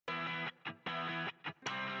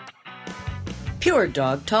Pure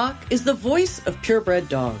Dog Talk is the voice of purebred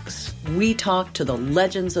dogs. We talk to the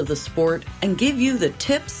legends of the sport and give you the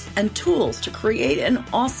tips and tools to create an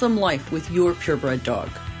awesome life with your purebred dog.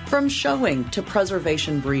 From showing to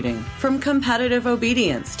preservation breeding, from competitive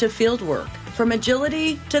obedience to field work, from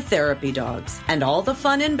agility to therapy dogs, and all the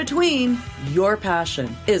fun in between, your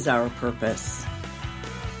passion is our purpose.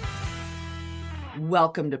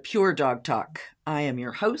 Welcome to Pure Dog Talk. I am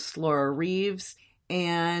your host, Laura Reeves.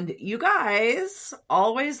 And you guys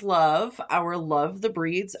always love our Love the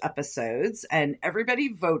Breeds episodes, and everybody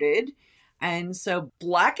voted. And so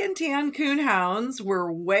Black and Tan Coonhounds were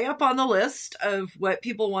way up on the list of what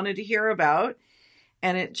people wanted to hear about.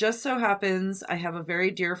 And it just so happens I have a very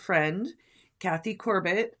dear friend, Kathy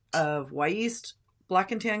Corbett of Y East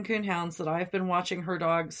Black and Tan Coonhounds, that I've been watching her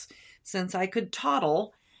dogs since I could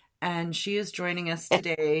toddle. And she is joining us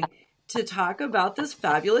today to talk about this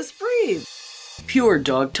fabulous breed. Pure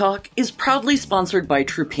Dog Talk is proudly sponsored by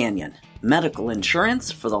Trupanion, medical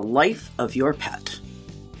insurance for the life of your pet.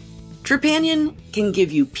 Trupanion can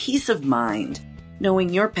give you peace of mind knowing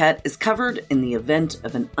your pet is covered in the event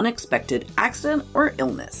of an unexpected accident or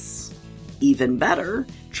illness. Even better,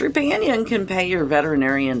 Trupanion can pay your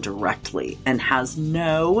veterinarian directly and has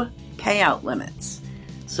no payout limits,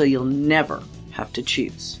 so you'll never have to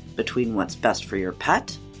choose between what's best for your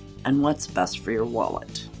pet and what's best for your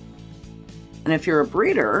wallet. And if you're a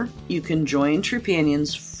breeder, you can join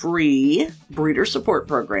Trupanion's free breeder support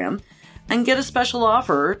program and get a special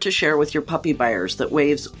offer to share with your puppy buyers that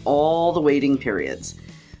waives all the waiting periods.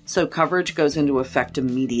 So coverage goes into effect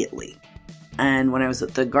immediately. And when I was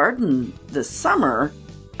at the garden this summer,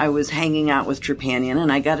 I was hanging out with Trupanion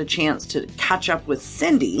and I got a chance to catch up with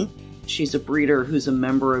Cindy. She's a breeder who's a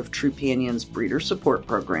member of Trupanion's breeder support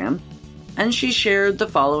program. And she shared the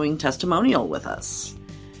following testimonial with us.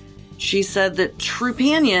 She said that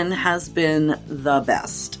Trupanion has been the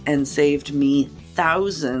best and saved me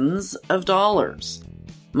thousands of dollars.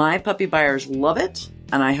 My puppy buyers love it,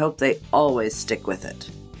 and I hope they always stick with it.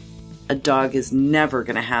 A dog is never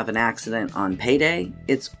going to have an accident on payday.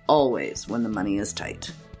 It's always when the money is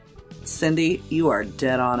tight. Cindy, you are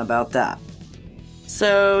dead on about that.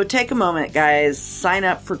 So take a moment, guys. Sign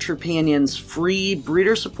up for Trupanion's free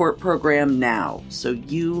breeder support program now so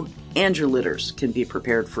you and your litters can be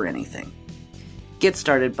prepared for anything. Get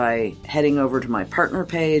started by heading over to my partner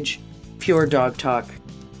page,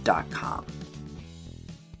 puredogtalk.com.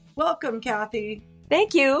 Welcome, Kathy.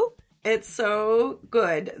 Thank you. It's so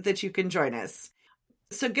good that you can join us.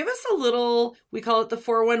 So give us a little, we call it the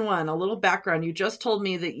 411, a little background. You just told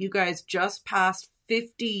me that you guys just passed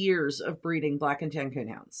 50 years of breeding Black and Tan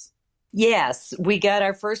Coonhounds. Yes, we got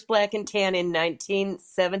our first Black and Tan in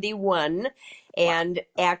 1971. And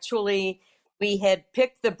actually, we had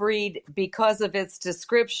picked the breed because of its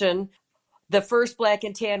description. The first Black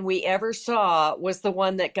and Tan we ever saw was the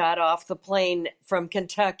one that got off the plane from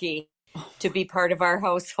Kentucky to be part of our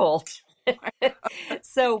household.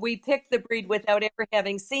 So we picked the breed without ever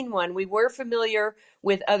having seen one. We were familiar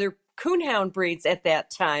with other Coonhound breeds at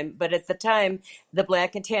that time, but at the time, the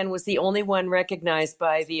Black and Tan was the only one recognized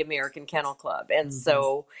by the American Kennel Club. And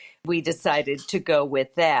so we decided to go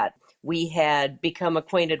with that. We had become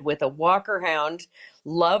acquainted with a Walker Hound,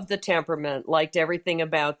 loved the temperament, liked everything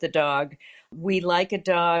about the dog. We like a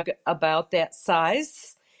dog about that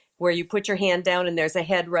size, where you put your hand down and there's a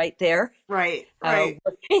head right there. Right.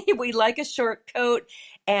 We like a short coat,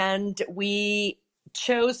 and we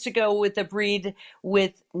chose to go with a breed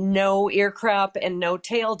with no ear crop and no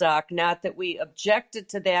tail dock. Not that we objected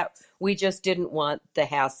to that. We just didn't want the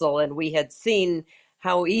hassle, and we had seen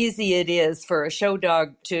how easy it is for a show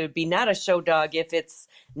dog to be not a show dog if it's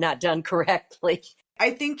not done correctly.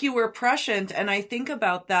 I think you were prescient, and I think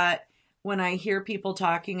about that when I hear people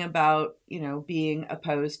talking about, being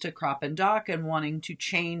opposed to crop and dock and wanting to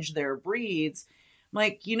change their breeds. I'm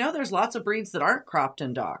like, there's lots of breeds that aren't cropped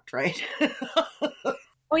and docked, right?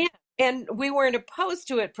 Oh, yeah. And we weren't opposed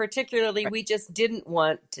to it particularly. Right. We just didn't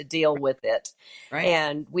want to deal with it. Right.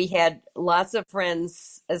 And we had lots of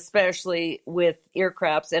friends, especially with ear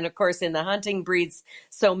crops. And of course, in the hunting breeds,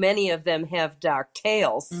 so many of them have docked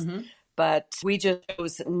tails. Mm-hmm. But we just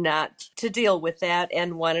chose not to deal with that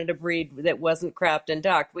and wanted a breed that wasn't cropped and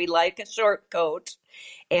docked. We like a short coat.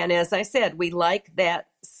 And as I said, we like that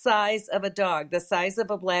size of a dog. The size of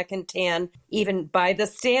a Black and Tan, even by the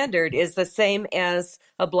standard, is the same as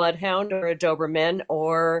a Bloodhound or a Doberman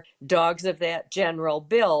or dogs of that general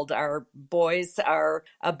build. Our boys are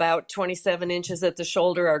about 27 inches at the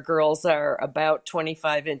shoulder. Our girls are about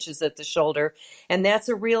 25 inches at the shoulder. And that's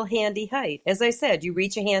a real handy height. As I said, you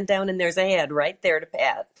reach a hand down and there's a head right there to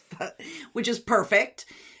pat. Which is perfect.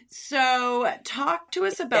 So, talk to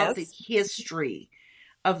us about the Yes. history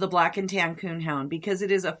of the Black and Tan Coonhound because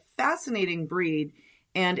it is a fascinating breed.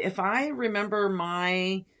 And if I remember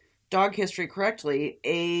my dog history correctly,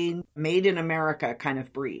 a made in America kind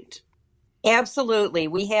of breed. Absolutely.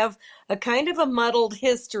 We have a kind of a muddled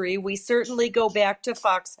history. We certainly go back to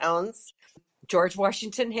foxhounds. George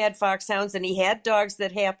Washington had foxhounds, and he had dogs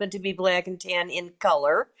that happened to be black and tan in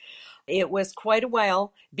color. It was quite a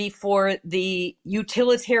while before the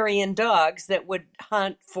utilitarian dogs that would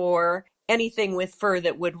hunt for anything with fur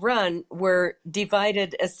that would run were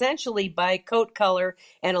divided essentially by coat color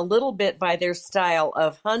and a little bit by their style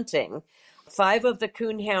of hunting. 5 of the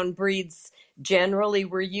coonhound breeds generally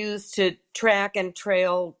were used to track and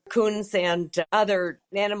trail coons and other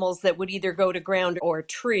animals that would either go to ground or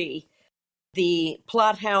tree. The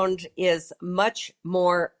plot hound is much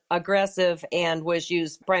more aggressive and was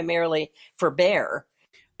used primarily for bear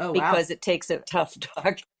Oh, wow. because it takes a tough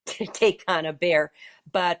dog to take on a bear.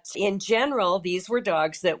 But in general, these were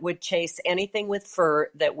dogs that would chase anything with fur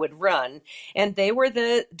that would run. And they were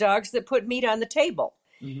the dogs that put meat on the table.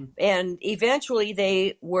 Mm-hmm. And eventually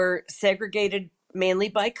they were segregated mainly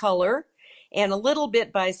by color and a little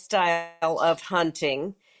bit by style of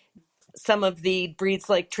hunting. Some of the breeds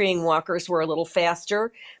like treeing walkers were a little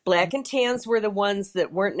faster. Black and tans were the ones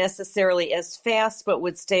that weren't necessarily as fast, but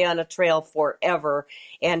would stay on a trail forever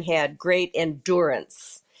and had great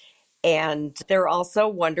endurance. And they're also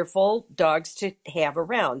wonderful dogs to have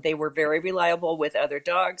around. They were very reliable with other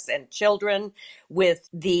dogs and children, with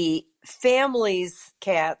the family's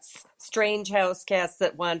cats. Strange house cats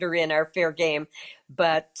that wander in are fair game,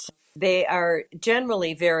 but they are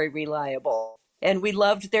generally very reliable. And we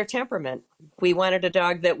loved their temperament. We wanted a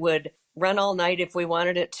dog that would run all night if we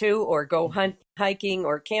wanted it to, or go hiking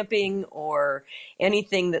or camping or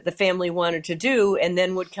anything that the family wanted to do, and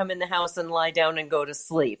then would come in the house and lie down and go to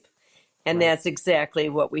sleep. And Right. that's exactly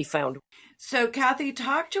what we found. So, Kathy,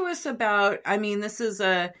 talk to us about, I mean, this is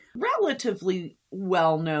a relatively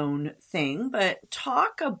well-known thing, but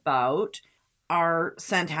talk about our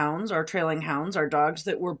scent hounds, our trailing hounds, our dogs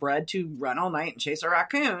that were bred to run all night and chase a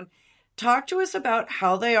raccoon. Talk to us about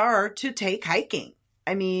how they are to take hiking.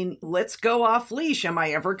 I mean, let's go off leash. Am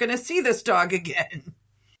I ever going to see this dog again?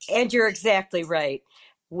 And you're exactly right.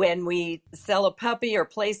 When we sell a puppy or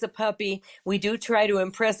place a puppy, we do try to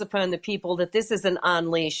impress upon the people that this is an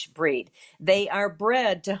on-leash breed. They are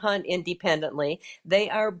bred to hunt independently. They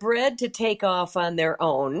are bred to take off on their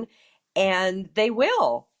own, and they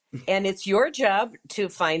will. And it's your job to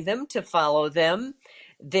find them, to follow them.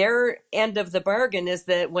 Their end of the bargain is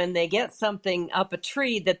that when they get something up a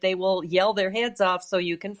tree, that they will yell their heads off so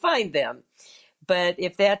you can find them. But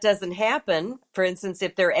if that doesn't happen, for instance,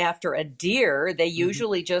 if they're after a deer, they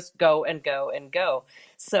usually just go and go and go.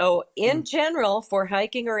 So in general, for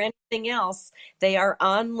hiking or anything else, they are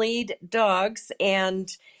on lead dogs,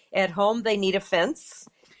 and at home they need a fence.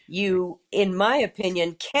 You, in my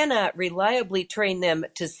opinion, cannot reliably train them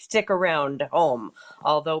to stick around home,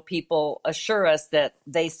 although people assure us that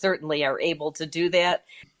they certainly are able to do that.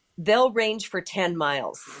 They'll range for 10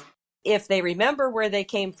 miles. If they remember where they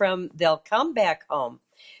came from, they'll come back home,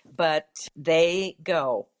 but they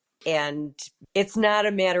go. And it's not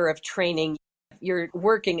a matter of training. You're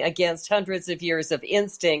working against hundreds of years of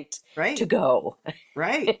instinct Right. to go.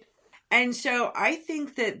 Right. And so I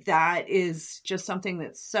think that that is just something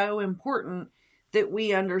that's so important that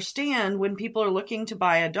we understand when people are looking to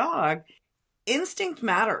buy a dog. Instinct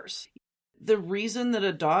matters. The reason that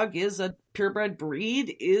a dog is a purebred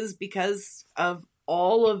breed is because of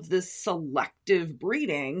all of this selective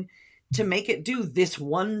breeding to make it do this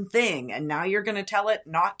one thing. And now you're going to tell it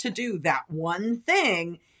not to do that one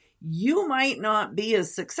thing. You might not be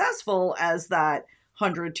as successful as that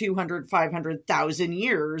 100, 200, 500,000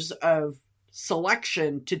 years of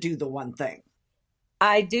selection to do the one thing.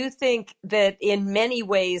 I do think that in many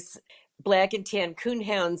ways, black and tan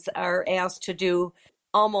coonhounds are asked to do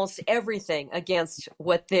almost everything against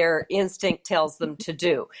what their instinct tells them to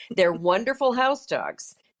do. They're wonderful house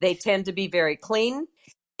dogs. They tend to be very clean.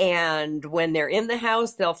 And when they're in the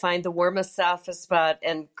house, they'll find the warmest, softest spot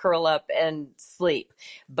and curl up and sleep.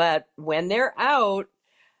 But when they're out,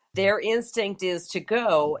 their instinct is to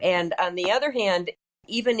go. And on the other hand,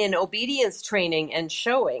 even in obedience training and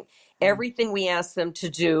showing, everything we ask them to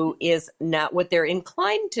do is not what they're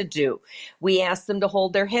inclined to do. We ask them to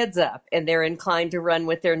hold their heads up, and they're inclined to run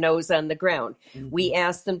with their nose on the ground. We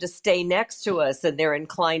ask them to stay next to us, and they're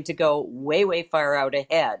inclined to go way, way far out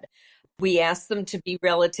ahead. We ask them to be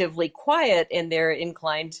relatively quiet, and they're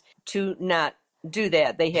inclined to not do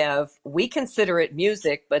that. We consider it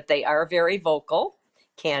music, but they are very vocal.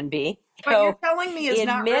 can be. But you're So telling me it's in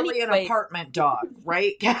not many really an ways, apartment dog,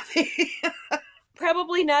 right, Kathy?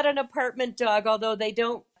 probably not an apartment dog, although they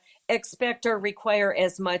don't expect or require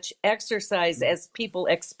as much exercise as people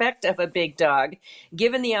expect of a big dog.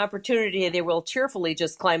 Given the opportunity, they will cheerfully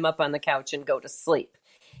just climb up on the couch and go to sleep.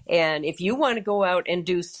 And if you want to go out and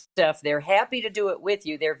do stuff, they're happy to do it with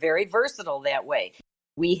you. They're very versatile that way.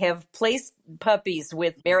 We have placed puppies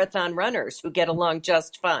with marathon runners who get along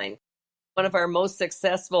just fine. One of our most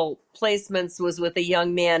successful placements was with a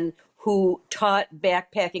young man who taught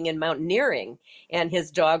backpacking and mountaineering, and his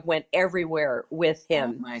dog went everywhere with Oh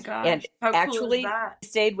him. my gosh. And How cool is actually that?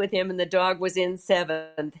 stayed with him, and the dog was in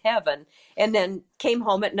seventh heaven, and then came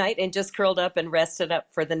home at night and just curled up and rested up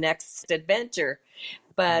for the next adventure.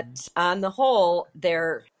 But on the whole,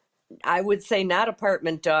 they're, I would say, not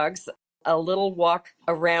apartment dogs. A little walk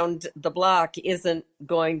around the block isn't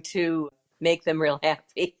going to make them real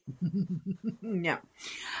happy. Yeah.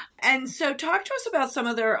 And so talk to us about some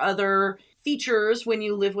of their other features when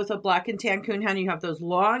you live with a black and tan coonhound. You have those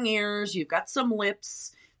long ears, you've got some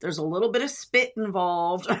lips, there's a little bit of spit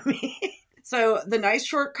involved. I mean, so the nice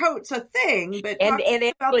short coat's a thing, but talk And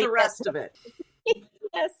about actually, the rest of it.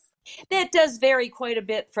 yes, that does vary quite a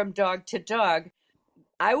bit from dog to dog.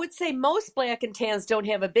 I would say most black and tans don't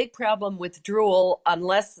have a big problem with drool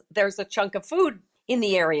unless there's a chunk of food in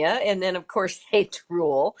the area. And then, of course, they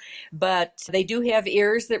drool. But they do have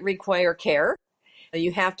ears that require care.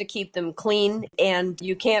 You have to keep them clean, and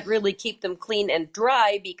you can't really keep them clean and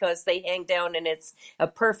dry because they hang down, and it's a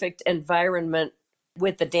perfect environment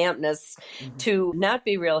with the dampness to not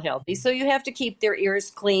be real healthy. So you have to keep their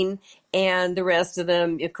ears clean, and the rest of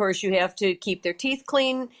them, of course, you have to keep their teeth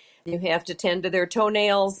clean. You have to tend to their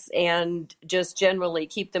toenails and just generally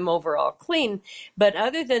keep them overall clean. But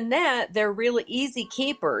other than that, they're really easy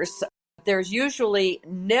keepers. There's usually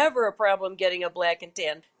never a problem getting a black and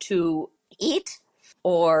tan to eat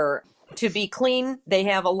or to be clean. They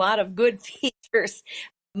have a lot of good features.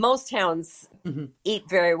 Most hounds eat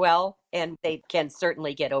very well, and they can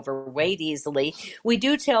certainly get overweight easily. We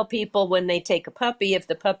do tell people when they take a puppy, if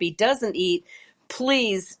the puppy doesn't eat,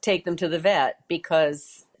 please take them to the vet,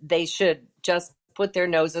 because they should just put their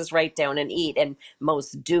noses right down and eat, and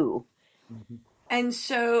most do. And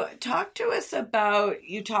so talk to us about,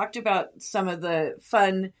 you talked about some of the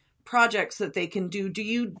fun projects that they can do. Do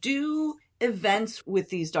you do events with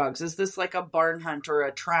these dogs? Is this like a barn hunt or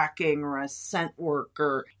a tracking or a scent work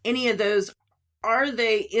or any of those? Are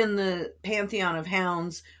they in the pantheon of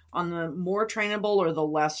hounds on the more trainable or the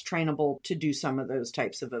less trainable to do some of those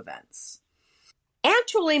types of events?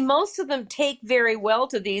 Actually, most of them take very well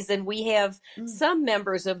to these, and we have some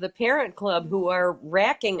members of the parent club who are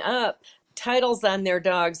racking up titles on their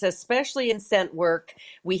dogs, especially in scent work.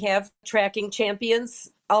 We have tracking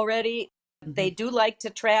champions already. They do like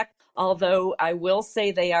to track, although I will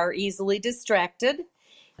say they are easily distracted.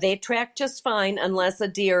 They track just fine unless a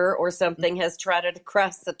deer or something has trotted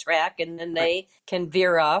across the track, and then they can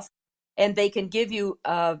veer off. And they can give you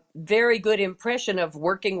a very good impression of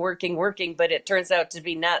working, but it turns out to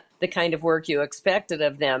be not the kind of work you expected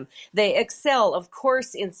of them. They excel, of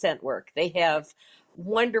course, in scent work. They have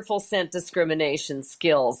wonderful scent discrimination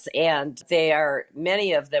skills, and they are,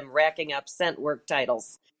 many of them, racking up scent work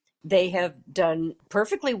titles. They have done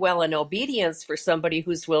perfectly well in obedience for somebody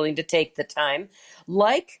who's willing to take the time.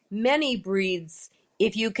 Like many breeds,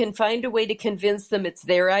 if you can find a way to convince them it's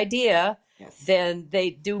their idea, then they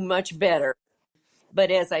do much better. But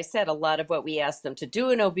as I said, a lot of what we ask them to do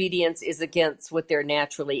in obedience is against what they're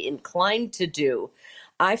naturally inclined to do.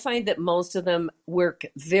 I find that most of them work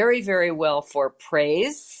very, very well for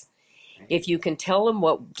praise. If you can tell them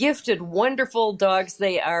what gifted, wonderful dogs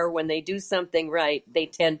they are when they do something right, they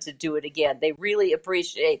tend to do it again. They really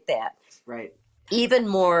appreciate that. Right. Even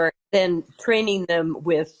more than training them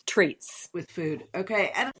with treats. With food.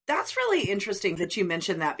 Okay. And that's really interesting that you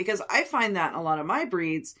mentioned that, because I find that in a lot of my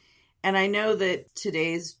breeds. And I know that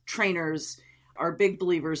today's trainers are big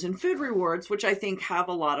believers in food rewards, which I think have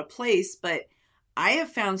a lot of place. But I have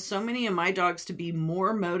found so many of my dogs to be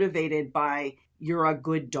more motivated by you're a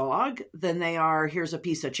good dog than they are here's a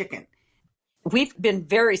piece of chicken. We've been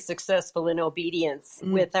very successful in obedience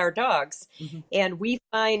with our dogs. And we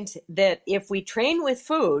find that if we train with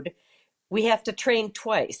food, we have to train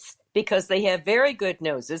twice, because they have very good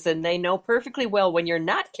noses and they know perfectly well when you're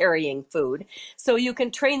not carrying food. So you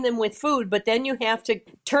can train them with food, but then you have to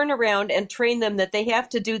turn around and train them that they have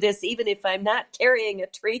to do this even if I'm not carrying a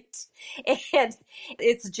treat. And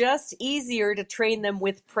it's just easier to train them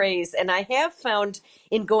with praise. And I have found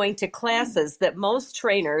in going to classes that most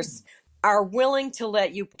trainers are willing to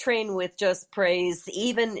let you train with just praise,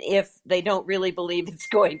 even if they don't really believe it's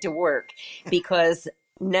going to work, because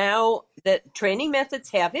now that training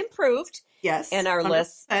methods have improved Yes, and are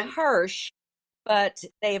less 100%. harsh, but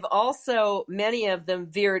they've also, many of them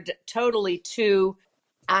veered totally to,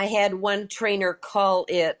 I had one trainer call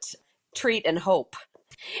it treat and hope,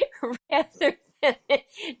 rather than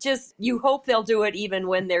just you hope they'll do it even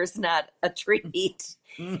when there's not a treat.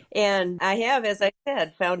 Mm. And I have, as I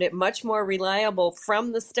said, found it much more reliable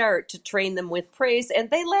from the start to train them with praise, and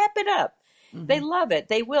they lap it up. They Mhm. love it.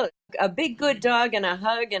 They will. A big good dog and a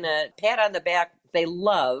hug and a pat on the back, they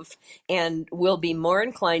love, and will be more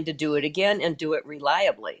inclined to do it again and do it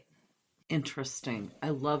reliably. Interesting. I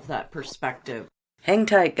love that perspective. Hang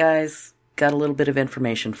tight, guys. Got a little bit of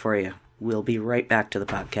information for you. We'll be right back to the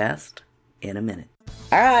podcast in a minute.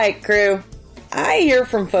 All right, crew. I hear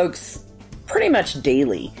from folks pretty much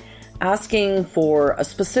daily asking for a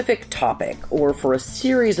specific topic or for a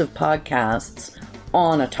series of podcasts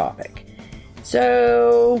on a topic.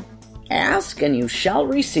 So ask and you shall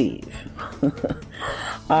receive.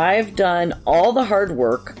 I've done all the hard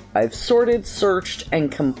work. I've sorted, searched,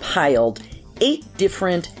 and compiled 8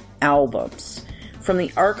 different albums from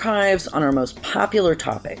the archives on our most popular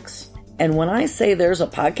topics. And when I say there's a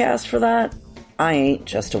podcast for that, I ain't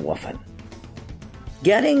just a woofin'.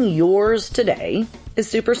 Getting yours today is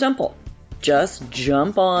super simple. Just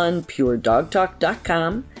jump on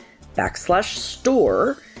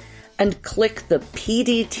puredogtalk.com/store and click the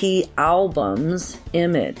PDT albums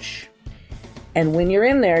image. And when you're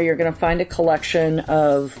in there, you're going to find a collection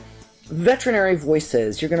of veterinary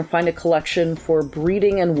voices. You're going to find a collection for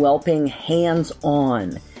breeding and whelping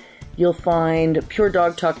hands-on. You'll find Pure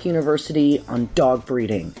Dog Talk University on dog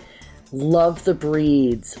breeding. Love the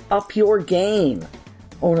breeds. Up your game.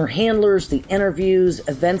 Owner handlers, the interviews,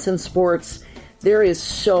 events and sports. There is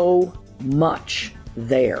so much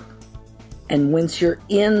there. And once you're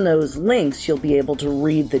in those links, you'll be able to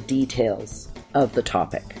read the details of the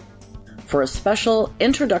topic. For a special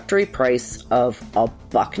introductory price of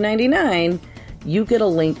 $1.99, you get a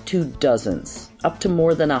link to dozens, up to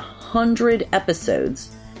more than 100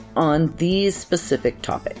 episodes on these specific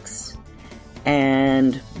topics.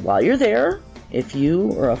 And while you're there, if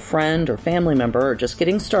you or a friend or family member are just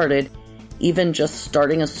getting started, even just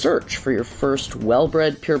starting a search for your first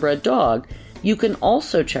well-bred, purebred dog, you can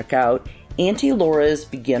also check out Auntie Laura's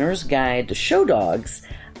Beginner's Guide to Show Dogs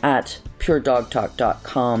at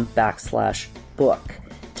puredogtalk.com/book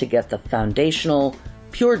to get the foundational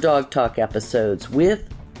Pure Dog Talk episodes with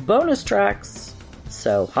bonus tracks.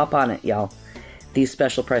 So hop on it, y'all. These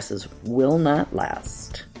special prices will not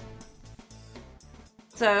last.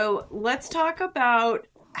 So let's talk about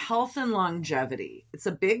health and longevity. It's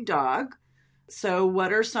a big dog. So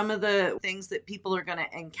what are some of the things that people are going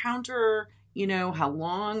to encounter? You know, how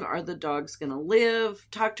long are the dogs going to live?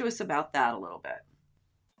 Talk to us about that a little bit.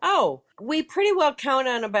 Oh, we pretty well count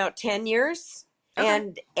on about 10 years. Okay.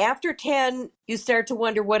 And after 10, you start to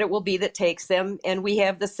wonder what it will be that takes them. And we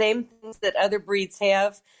have the same things that other breeds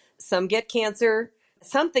have. Some get cancer.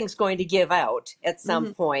 Something's going to give out at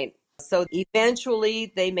some point. So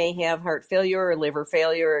eventually they may have heart failure or liver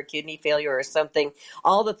failure or kidney failure or something,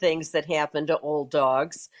 all the things that happen to old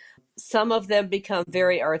dogs. Some of them become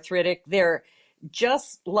very arthritic. They're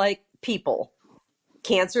just like people.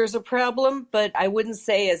 Cancer is a problem, but I wouldn't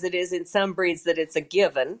say, as it is in some breeds, that it's a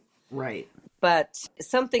given. Right. But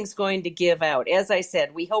something's going to give out. As I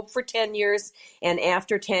said, we hope for 10 years, and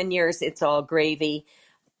after 10 years, it's all gravy.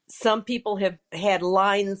 Some people have had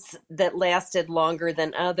lines that lasted longer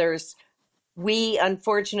than others. We,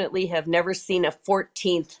 unfortunately, have never seen a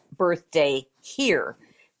 14th birthday here,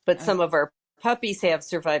 but some of our puppies have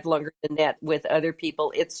survived longer than that with other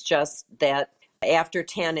people. It's just that after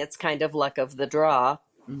 10, it's kind of luck of the draw.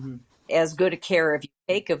 As good a care as you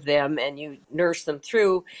take of them and you nurse them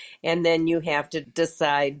through, and then you have to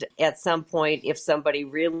decide at some point if somebody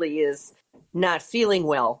really is not feeling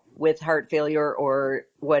well with heart failure or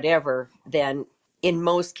whatever, then in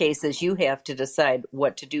most cases you have to decide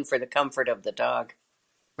what to do for the comfort of the dog.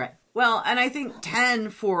 Right. Well, and I think 10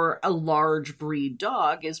 for a large breed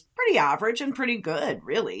dog is pretty average and pretty good,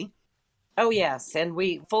 really. Oh, yes, and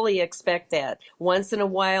we fully expect that. Once in a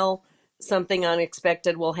while, something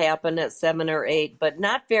unexpected will happen at 7 or 8, but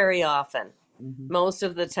not very often. Most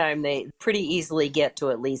of the time, they pretty easily get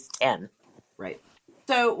to at least 10. Right.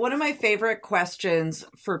 So one of my favorite questions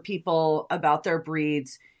for people about their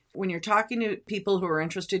breeds, when you're talking to people who are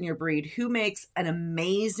interested in your breed, who makes an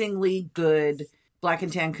amazingly good black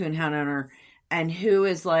and tan coonhound owner and who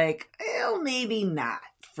is like, oh, maybe not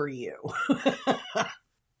for you?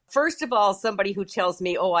 First of all, somebody who tells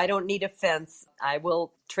me, oh, I don't need a fence, I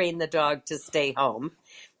will train the dog to stay home.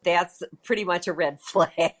 That's pretty much a red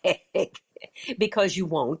flag because you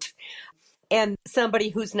won't. And somebody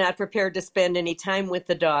who's not prepared to spend any time with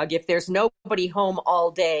the dog, if there's nobody home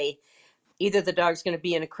all day, either the dog's going to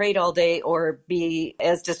be in a crate all day or be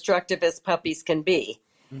as destructive as puppies can be.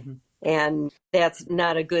 Mm-hmm. And that's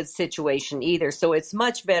not a good situation either. So it's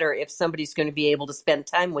much better if somebody's going to be able to spend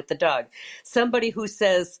time with the dog. Somebody who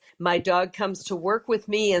says, my dog comes to work with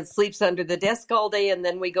me and sleeps under the desk all day and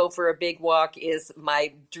then we go for a big walk is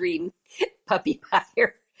my dream puppy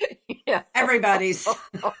hire. Yeah. Everybody's.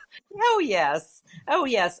 Oh, yes. Oh,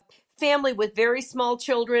 yes. Family with very small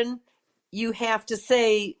children, you have to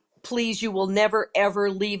say, please, you will never,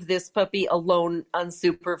 ever leave this puppy alone,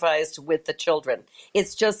 unsupervised with the children.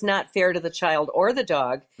 It's just not fair to the child or the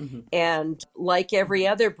dog. Mm-hmm. And like every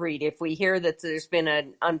other breed, if we hear that there's been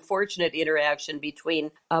an unfortunate interaction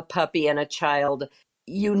between a puppy and a child,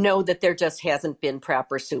 you know that there just hasn't been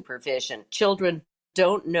proper supervision. Children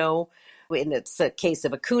don't know. And it's a case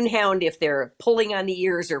of a coonhound, if they're pulling on the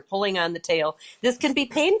ears or pulling on the tail, this can be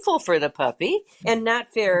painful for the puppy and not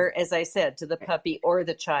fair, as I said, to the puppy or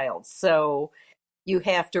the child. So you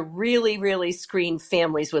have to really, really screen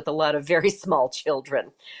families with a lot of very small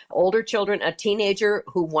children. Older children, a teenager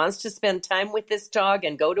who wants to spend time with this dog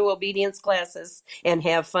and go to obedience classes and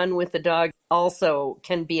have fun with the dog also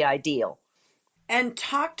can be ideal. And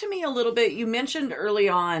talk to me a little bit. You mentioned early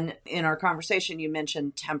on in our conversation, you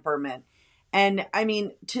mentioned temperament. And I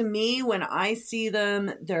mean, to me, when I see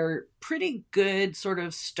them, they're pretty good sort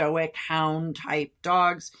of stoic hound type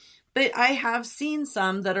dogs. But I have seen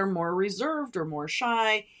some that are more reserved or more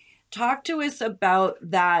shy. Talk to us about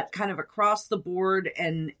that kind of across the board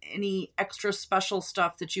and any extra special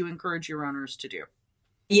stuff that you encourage your owners to do.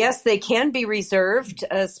 Yes, they can be reserved,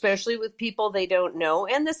 especially with people they don't know.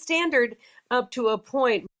 And the standard up to a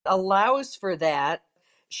point allows for that.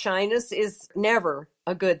 Shyness is never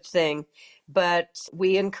a good thing, but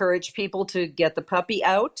we encourage people to get the puppy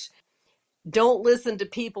out. Don't listen to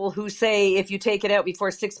people who say if you take it out before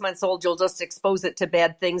 6 months old, you'll just expose it to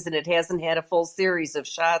bad things and it hasn't had a full series of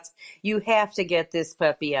shots. You have to get this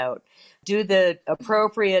puppy out. Do the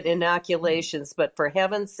appropriate inoculations, but for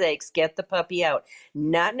heaven's sakes, get the puppy out.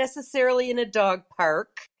 Not necessarily in a dog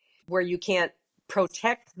park where you can't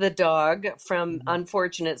protect the dog from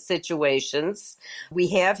unfortunate situations. We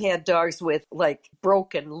have had dogs with like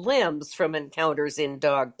broken limbs from encounters in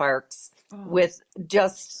dog parks with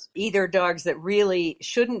just either dogs that really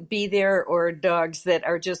shouldn't be there or dogs that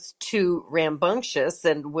are just too rambunctious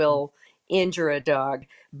and will injure a dog.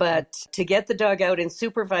 But to get the dog out in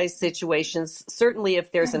supervised situations, certainly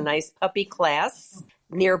if there's a nice puppy class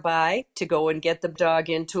nearby, to go and get the dog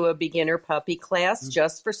into a beginner puppy class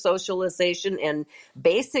just for socialization and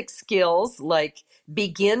basic skills, like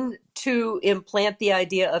begin to implant the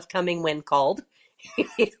idea of coming when called,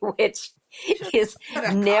 which is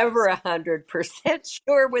never 100%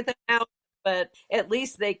 sure with a hound, but at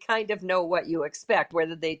least they kind of know what you expect.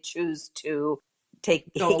 Whether they choose to heed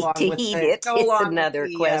it is another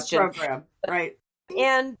question. Program. Right.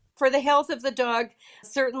 And for the health of the dog,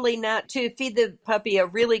 certainly not to feed the puppy a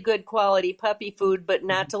really good quality puppy food, but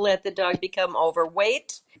not to let the dog become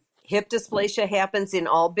overweight. Hip dysplasia happens in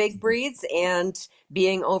all big breeds, and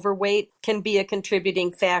being overweight can be a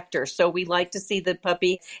contributing factor. So we like to see the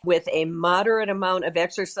puppy with a moderate amount of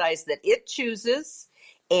exercise that it chooses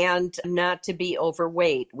and not to be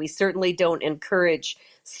overweight. We certainly don't encourage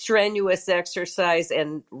strenuous exercise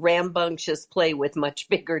and rambunctious play with much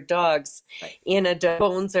bigger dogs. Right.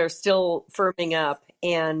 Bones are still firming up,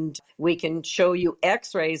 and we can show you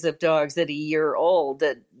x-rays of dogs at a year old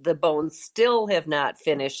that the bones still have not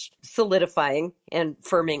finished solidifying and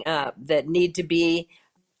firming up, that need to be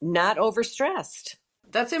not overstressed.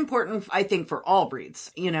 That's important, I think, for all breeds,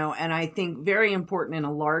 and I think very important in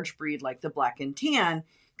a large breed like the black and tan,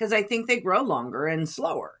 because I think they grow longer and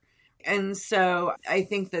slower. And so I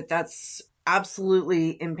think that that's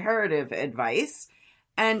absolutely imperative advice.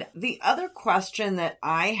 And the other question that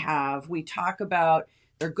I have, we talk about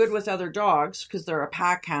they're good with other dogs because they're a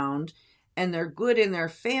pack hound and they're good in their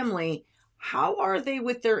family. How are they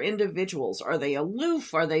with their individuals? Are they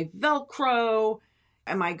aloof? Are they Velcro?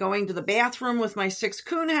 Am I going to the bathroom with my 6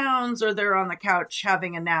 Coonhounds, or they're on the couch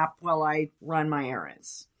having a nap while I run my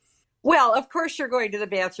errands? Well, of course you're going to the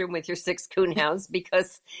bathroom with your 6 Coonhounds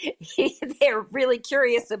because they're really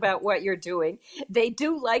curious about what you're doing. They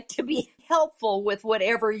do like to be helpful with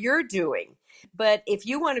whatever you're doing. But if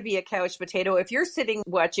you want to be a couch potato, if you're sitting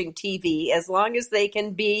watching TV, as long as they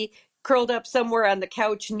can be curled up somewhere on the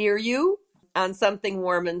couch near you on something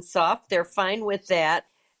warm and soft, they're fine with that.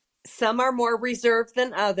 Some are more reserved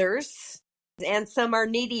than others, and some are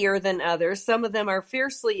needier than others. Some of them are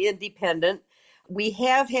fiercely independent. We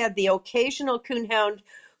have had the occasional coonhound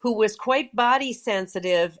who was quite body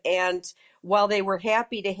sensitive, and while they were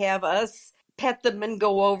happy to have us pet them and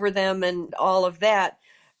go over them and all of that,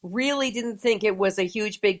 really didn't think it was a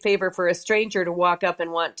huge big favor for a stranger to walk up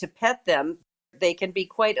and want to pet them. They can be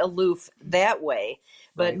quite aloof that way,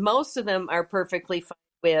 but most of them are perfectly fine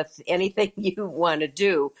with anything you want to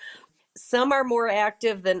do. Some are more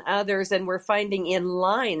active than others, and we're finding in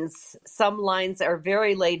lines, some lines are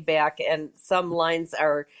very laid back and some lines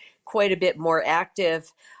are quite a bit more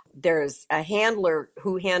active. There's a handler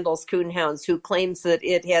who handles coonhounds who claims that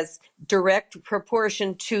it has direct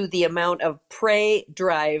proportion to the amount of prey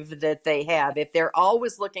drive that they have. If they're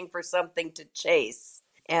always looking for something to chase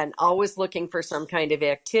and always looking for some kind of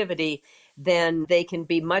activity, then they can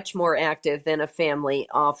be much more active than a family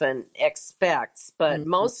often expects. But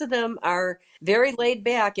most of them are very laid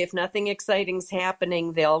back. If nothing exciting's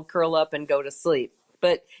happening, they'll curl up and go to sleep.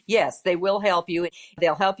 But yes, they will help you.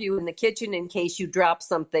 They'll help you in the kitchen in case you drop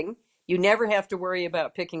something. You never have to worry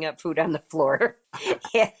about picking up food on the floor.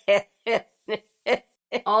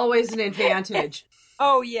 Always an advantage.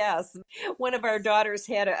 Oh, yes. One of our daughters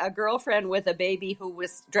had a girlfriend with a baby who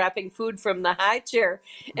was dropping food from the high chair.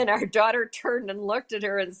 And our daughter turned and looked at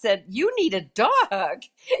her and said, "You need a dog.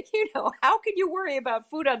 You know, how can you worry about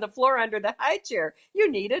food on the floor under the high chair? You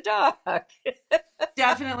need a dog."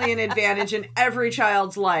 Definitely an advantage in every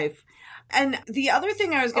child's life. And the other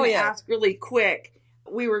thing I was going to ask really quick,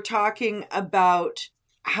 we were talking about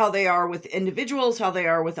how they are with individuals, how they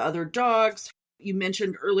are with other dogs. You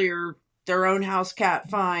mentioned earlier their own house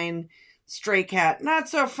cat, fine. Stray cat, not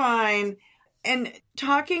so fine. And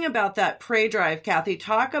talking about that prey drive, Kathy,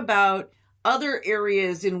 talk about other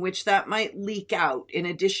areas in which that might leak out, in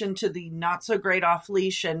addition to the not so great off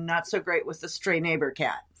leash and not so great with the stray neighbor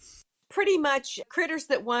cat. Pretty much critters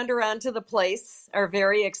that wander onto the place are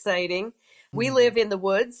very exciting. We live in the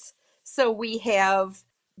woods, so we have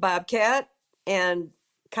bobcat and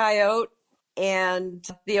coyote and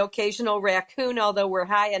the occasional raccoon, although we're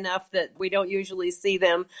high enough that we don't usually see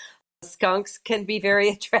them. Skunks can be very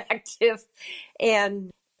attractive,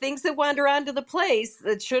 and things that wander onto the place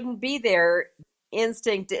that shouldn't be there,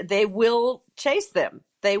 instinct, they will chase them.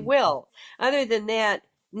 They will. Other than that,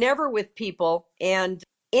 never with people, and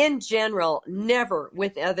in general, never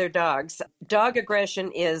with other dogs. Dog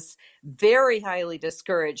aggression is very highly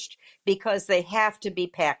discouraged because they have to be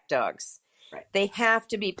pack dogs. Right. They have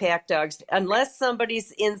to be pack dogs. Unless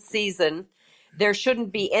somebody's in season, there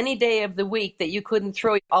shouldn't be any day of the week that you couldn't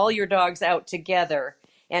throw all your dogs out together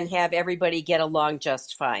and have everybody get along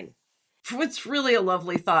just fine. It's really a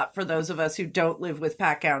lovely thought for those of us who don't live with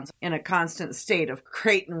pack hounds in a constant state of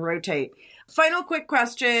crate and rotate. Final quick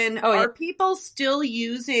question. Are people still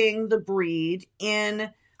using the breed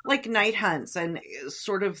in like night hunts and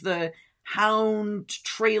sort of the hound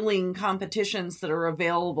trailing competitions that are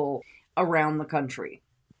available around the country?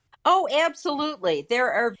 Oh, absolutely.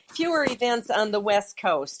 There are fewer events on the West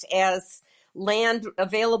Coast as land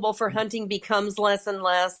available for hunting becomes less and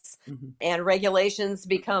less, and regulations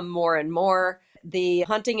become more and more. The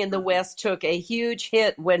hunting in the West took a huge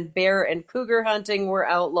hit when bear and cougar hunting were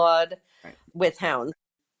outlawed with hounds.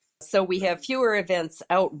 So we have fewer events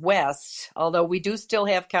out west, although we do still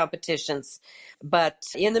have competitions. But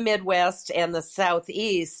in the Midwest and the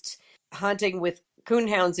Southeast, hunting with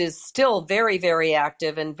coonhounds is still very, very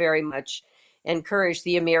active and very much encouraged.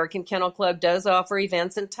 The American Kennel Club does offer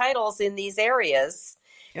events and titles in these areas,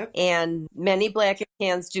 and many black and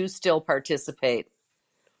tans do still participate.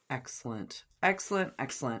 Excellent. Excellent.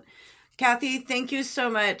 Excellent. Kathy, thank you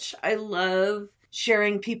so much. I love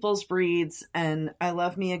sharing people's breeds, and I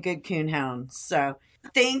love me a good coonhound. So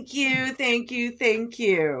thank you, thank you, thank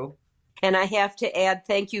you. And I have to add,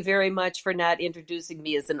 thank you very much for not introducing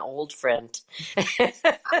me as an old friend.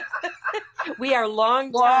 We are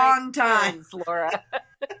long friends, Laura.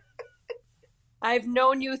 I've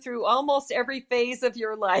known you through almost every phase of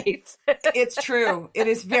your life. It's true. It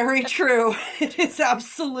is very true. It is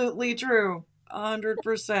absolutely true.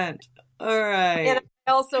 100%. All right. And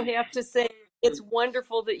I also have to say, it's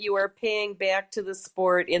wonderful that you are paying back to the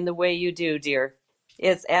sport in the way you do, dear.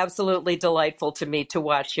 It's absolutely delightful to me to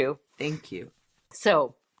watch you. Thank you.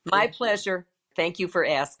 So, my pleasure. Thank you for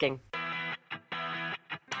asking.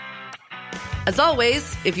 As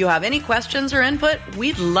always, if you have any questions or input,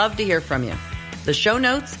 we'd love to hear from you. The show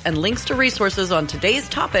notes and links to resources on today's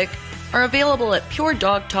topic are available at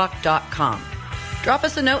puredogtalk.com. Drop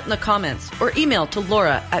us a note in the comments or email to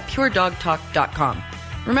Laura@puredogtalk.com.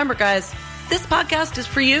 Remember, guys, this podcast is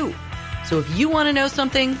for you. So if you want to know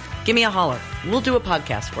something, give me a holler. We'll do a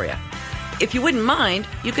podcast for you. If you wouldn't mind,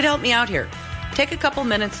 you could help me out here. Take a couple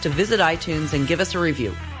minutes to visit iTunes and give us a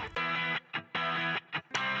review.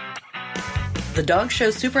 The Dog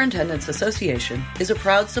Show Superintendents Association is a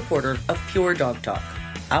proud supporter of Pure Dog Talk.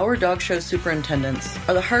 Our dog show superintendents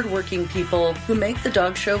are the hardworking people who make the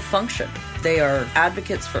dog show function. They are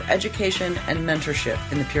advocates for education and mentorship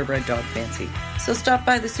in the purebred dog fancy. So stop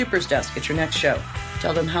by the Super's desk at your next show.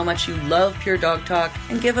 Tell them how much you love Pure Dog Talk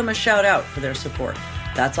and give them a shout out for their support.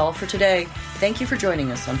 That's all for today. Thank you for joining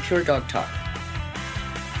us on Pure Dog Talk.